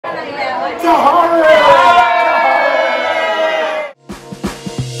What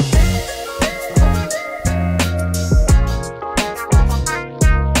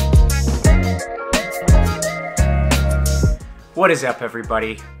is up,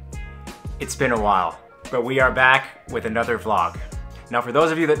 everybody? It's been a while, but we are back with another vlog. Now, for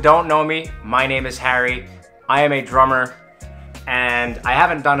those of you that don't know me, my name is Harry. I am a drummer, and I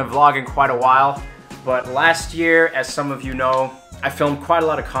haven't done a vlog in quite a while, but last year, as some of you know, I filmed quite a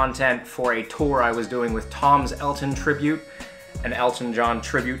lot of content for a tour I was doing with Tom's Elton Tribute, an Elton John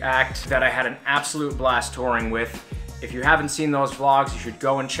tribute act that I had an absolute blast touring with. If you haven't seen those vlogs, you should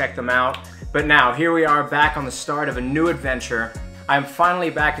go and check them out. But now, here we are back on the start of a new adventure. I'm finally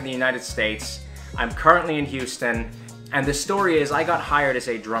back in the United States. I'm currently in Houston, and the story is I got hired as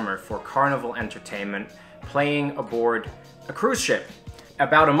a drummer for Carnival Entertainment, playing aboard a cruise ship.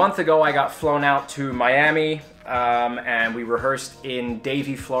 About a month ago, I got flown out to Miami, and we rehearsed in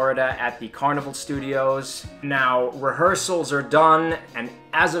Davie, Florida at the Carnival Studios. Now, rehearsals are done, and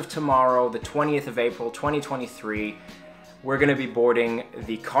as of tomorrow, the 20th of April, 2023, we're gonna be boarding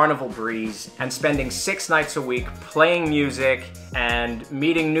the Carnival Breeze and spending 6 nights a week playing music and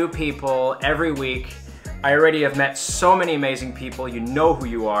meeting new people every week. I already have met so many amazing people. You know who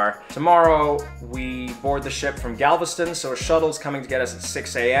you are. Tomorrow, we board the ship from Galveston, so a shuttle's coming to get us at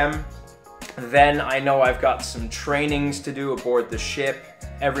 6 a.m. Then I know I've got some trainings to do aboard the ship.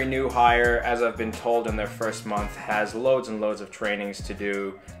 Every new hire, as I've been told in their first month, has loads and loads of trainings to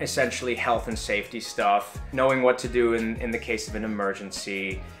do. Essentially health and safety stuff, knowing what to do in the case of an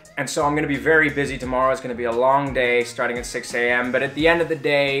emergency. And so I'm gonna be very busy tomorrow. It's gonna be a long day starting at 6 a.m. But at the end of the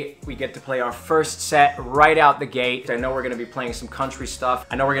day, we get to play our first set right out the gate. I know we're gonna be playing some country stuff.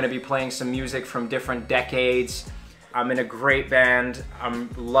 I know we're gonna be playing some music from different decades. I'm in a great band. I'm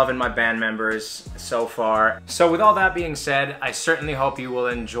loving my band members so far. So with all that being said, I certainly hope you will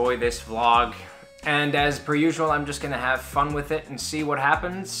enjoy this vlog. And as per usual, I'm just gonna have fun with it and see what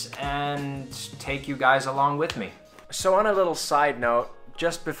happens and take you guys along with me. So on a little side note,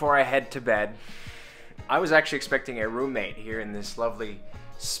 just before I head to bed, I was actually expecting a roommate here in this lovely,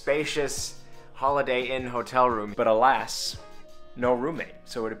 spacious Holiday Inn hotel room, but alas, no roommate.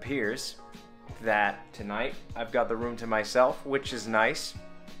 So it appears that tonight I've got the room to myself, which is nice.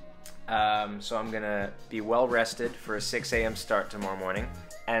 So I'm gonna be well rested for a 6 a.m. start tomorrow morning.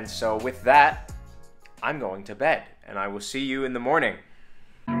 And so with that, I'm going to bed, and I will see you in the morning.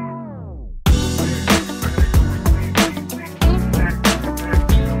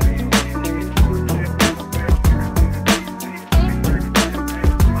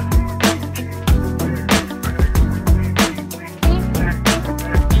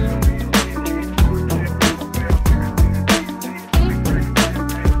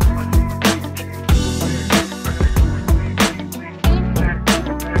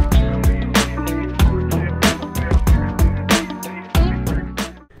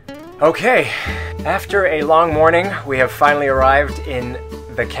 Okay, after a long morning, we have finally arrived in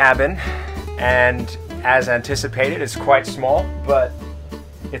the cabin, and as anticipated, it's quite small, but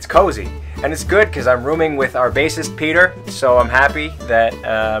it's cozy. And it's good because I'm rooming with our bassist, Peter, so I'm happy that,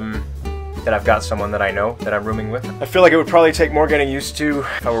 that I've got someone that I know that I'm rooming with. I feel like it would probably take more getting used to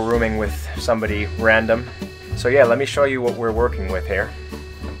if I were rooming with somebody random. So yeah, let me show you what we're working with here.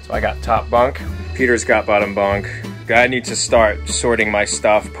 So I got top bunk, Peter's got bottom bunk. I need to start sorting my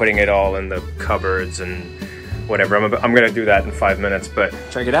stuff, putting it all in the cupboards and whatever. I'm gonna do that in 5 minutes, but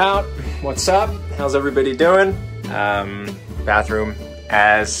check it out. What's up? How's everybody doing? Bathroom,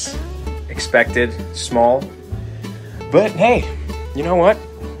 as expected, small. But hey, you know what?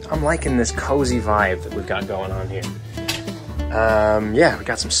 I'm liking this cozy vibe that we've got going on here. Yeah, we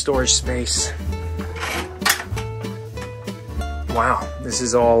got some storage space. Wow, this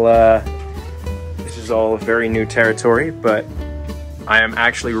is all very new territory, but I am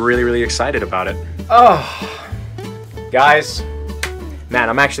actually really excited about it. Oh, guys, man,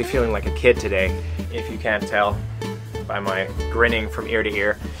 I'm actually feeling like a kid today, if you can't tell by my grinning from ear to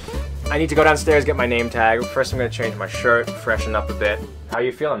ear. I need to go downstairs, get my name tag. First I'm gonna change my shirt, freshen up a bit. How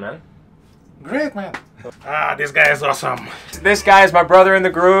you feeling, man? Great, man. Ah, this guy is awesome. This guy is my brother in the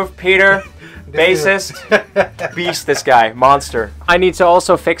groove, Peter. Bassist, beast, this guy, monster. I need to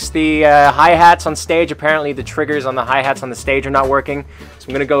also fix the hi-hats on stage. Apparently the triggers on the hi-hats on the stage are not working, so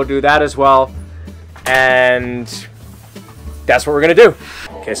I'm gonna go do that as well, and that's what we're gonna do.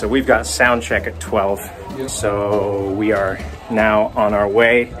 Okay, so we've got sound check at 12, so we are now on our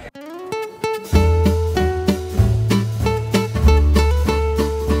way.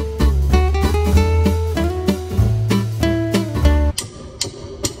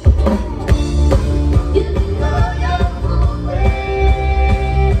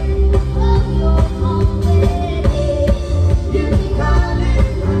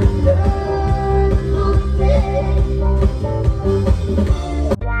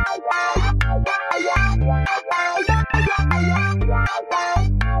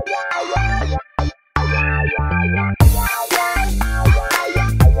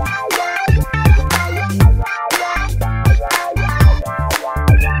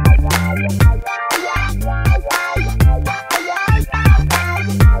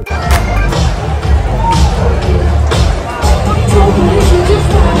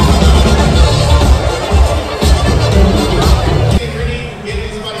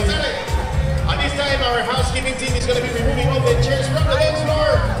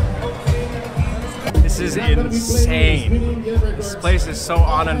 is insane. This place is so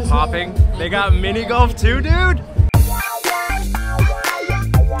on and popping. They got mini golf too, dude.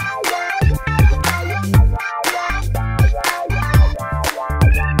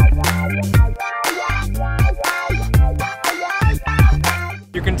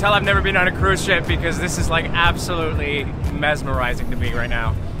 You can tell I've never been on a cruise ship because this is like absolutely mesmerizing to me right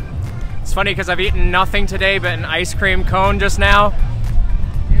now. It's funny because I've eaten nothing today but an ice cream cone just now,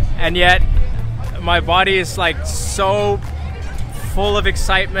 and yet my body is like so full of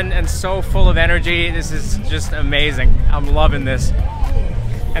excitement and so full of energy. This is just amazing. I'm loving this.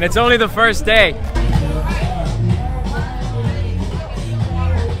 And it's only the first day.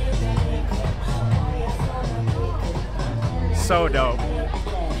 So dope.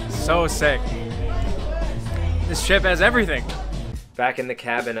 So sick. This ship has everything. Back in the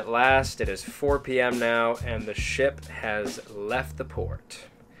cabin at last. It is 4 p.m. now, and the ship has left the port.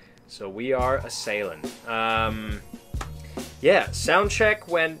 So we are a-sailing. Yeah, sound check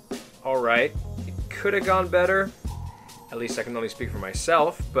went alright. It could have gone better. At least I can only speak for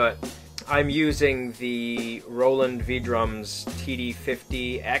myself, but I'm using the Roland V-Drums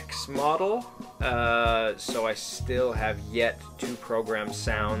TD50X model, so I still have yet to program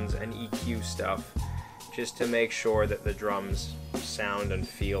sounds and EQ stuff, just to make sure that the drums sound and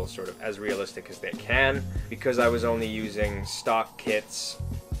feel sort of as realistic as they can. Because I was only using stock kits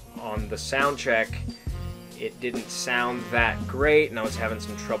on the sound check, it didn't sound that great, and I was having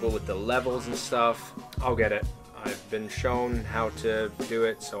some trouble with the levels and stuff. I'll get it. I've been shown how to do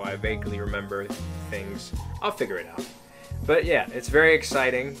it, so I vaguely remember things. I'll figure it out. But yeah, it's very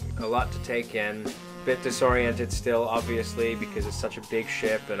exciting, a lot to take in. Bit disoriented still, obviously, because it's such a big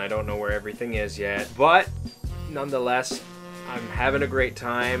ship and I don't know where everything is yet. But nonetheless, I'm having a great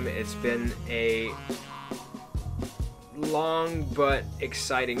time. It's been a long but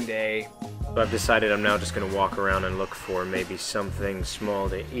exciting day. So I've decided I'm now just going to walk around and look for maybe something small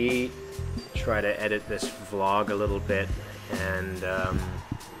to eat. Try to edit this vlog a little bit, and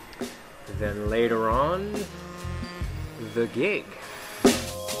then later on, the gig.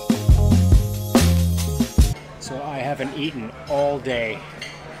 So I haven't eaten all day,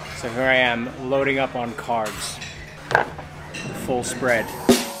 so here I am loading up on carbs. Full spread.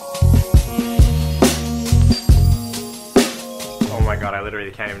 Oh my god, I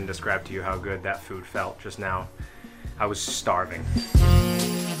literally can't even describe to you how good that food felt just now. I was starving.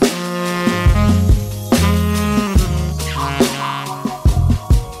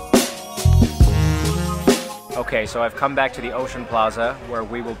 Okay, so I've come back to the Ocean Plaza where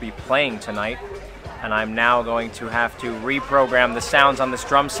we will be playing tonight, and I'm now going to have to reprogram the sounds on this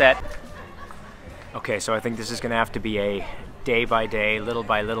drum set. Okay, so I think this is going to have to be a day by day, little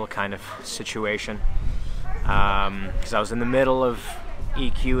by little kind of situation, because I was in the middle of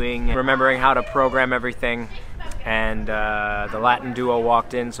EQing, remembering how to program everything, and the Latin duo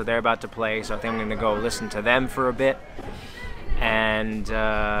walked in, so they're about to play, so I think I'm going to go listen to them for a bit, and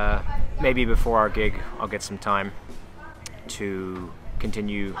maybe before our gig I'll get some time to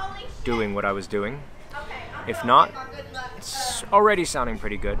continue doing what I was doing. If not, it's already sounding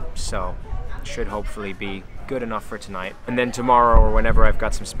pretty good, so it should hopefully be good enough for tonight. And then tomorrow, or whenever I've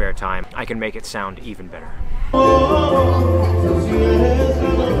got some spare time, I can make it sound even better.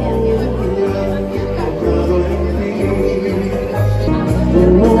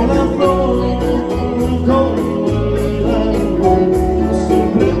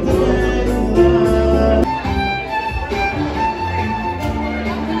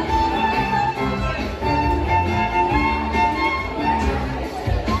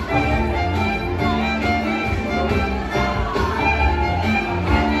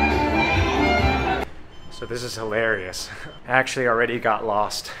 So this is hilarious. I actually already got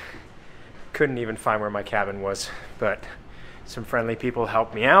lost. Couldn't even find where my cabin was, but some friendly people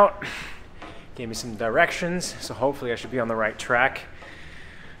helped me out, gave me some directions, so hopefully I should be on the right track.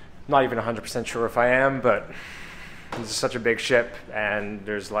 Not even 100% sure if I am, but this is such a big ship and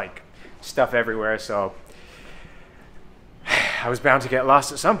there's like stuff everywhere, so I was bound to get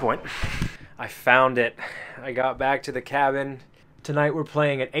lost at some point. I found it. I got back to the cabin. Tonight we're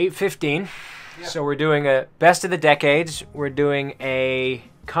playing at 8:15. Yeah. So we're doing a Best of the Decades, we're doing a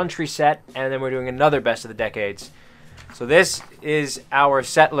country set, and then we're doing another Best of the Decades. So this is our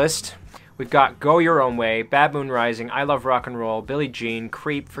set list. We've got Go Your Own Way, Bad Moon Rising, I Love Rock and Roll, Billie Jean,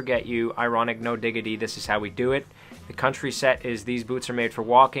 Creep, Forget You, Ironic, No Diggity, This Is How We Do It. The country set is These Boots Are Made for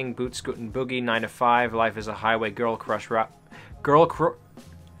Walking, Boot Scootin' Boogie, 9 to 5, Life is a Highway, Girl Crush,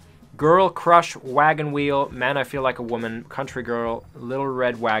 Wagon Wheel, Man I Feel Like a Woman, Country Girl, Little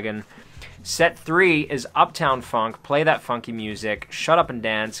Red Wagon, Set 3 is Uptown Funk, Play That Funky Music, Shut Up and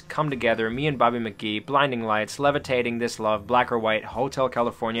Dance, Come Together, Me and Bobby McGee, Blinding Lights, Levitating, This Love, Black or White, Hotel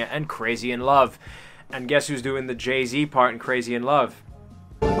California, and Crazy in Love. And guess who's doing the Jay-Z part in Crazy in Love?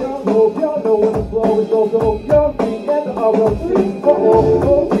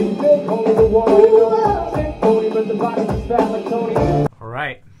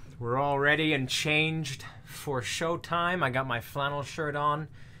 Alright, we're all ready and changed for showtime. I got my flannel shirt on.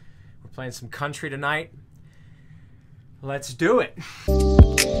 We're playing some country tonight. Let's do it.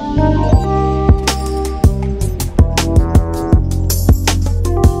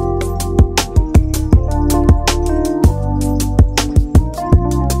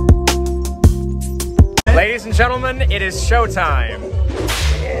 Ladies and gentlemen, it is showtime.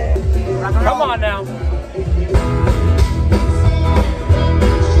 Come on now.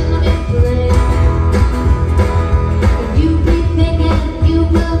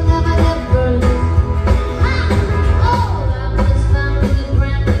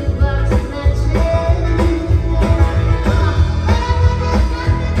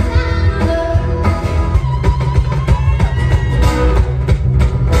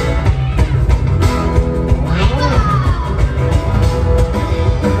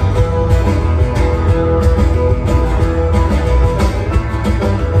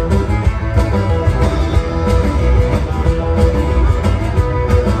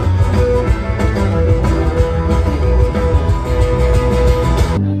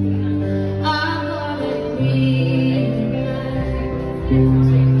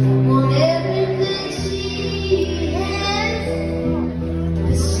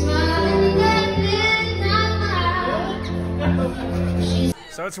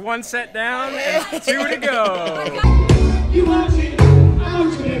 So it's one set down and 2 to go. You want it, I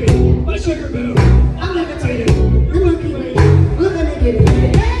want you, baby. My sugar boo, I'm levitating. You're looking at me, we're gonna get it.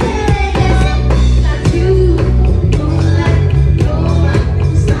 Like you, moonlight,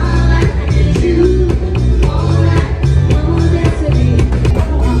 moonlight, starlight, you, moonlight, moonlight to me.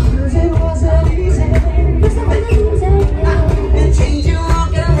 It wasn't easy, and change you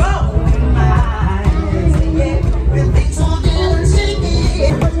walk and roll. Everything's so good and shaky.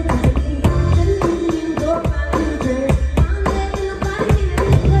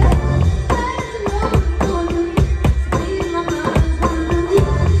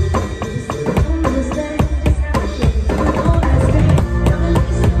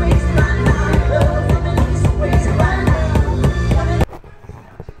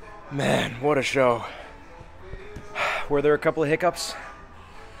 Man, what a show. Were there a couple of hiccups?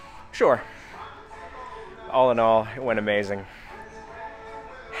 Sure. All in all, it went amazing.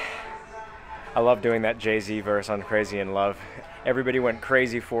 I love doing that Jay-Z verse on Crazy in Love. Everybody went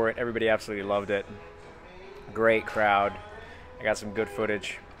crazy for it. Everybody absolutely loved it. Great crowd. I got some good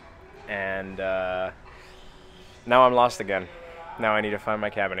footage. And now I'm lost again. Now I need to find my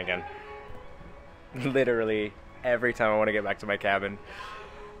cabin again. Literally every time I want to get back to my cabin,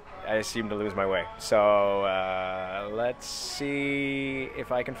 I seem to lose my way. So let's see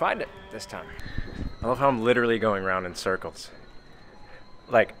if I can find it this time. I love how I'm literally going around in circles.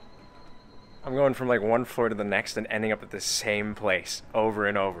 Like, I'm going from like one floor to the next and ending up at the same place over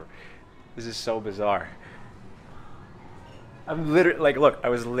and over. This is so bizarre. I'm literally, like, look, I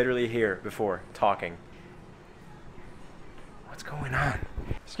was literally here before talking. What's going on?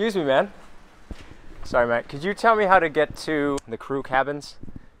 Excuse me, man. Sorry, Matt. Could you tell me how to get to the crew cabins?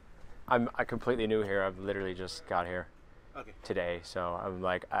 I'm completely new here. I've literally just got here today, so I'm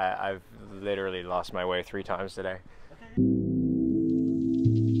like, I've literally lost my way 3 times today.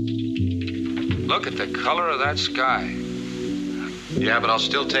 Look at the color of that sky. Yeah, but I'll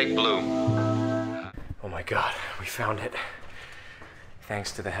still take blue. Oh my God, we found it.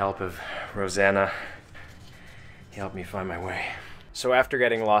 Thanks to the help of Rosanna. He helped me find my way. So after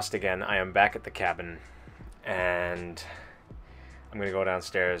getting lost again, I am back at the cabin, and I'm gonna go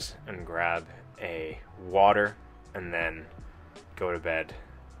downstairs and grab a water and then go to bed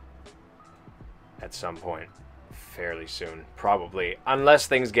at some point fairly soon, probably, unless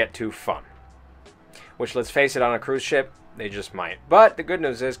things get too fun. Which, let's face it, on a cruise ship, they just might. But the good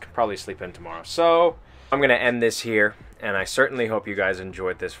news is, I could probably sleep in tomorrow. So I'm gonna end this here, and I certainly hope you guys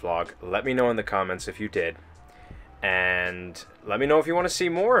enjoyed this vlog. Let me know in the comments if you did, and let me know if you want to see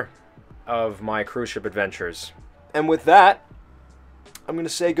more of my cruise ship adventures. And with that, I'm gonna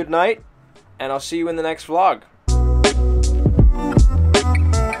say goodnight, and I'll see you in the next vlog.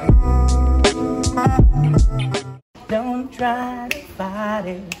 Don't try to fight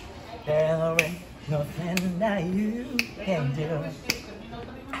it. There ain't nothing that you can do.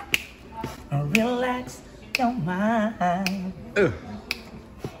 Relax your mind.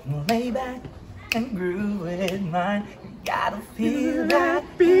 lay back and groove with mine. You gotta feel that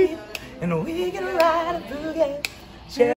beat, and we can ride a boogie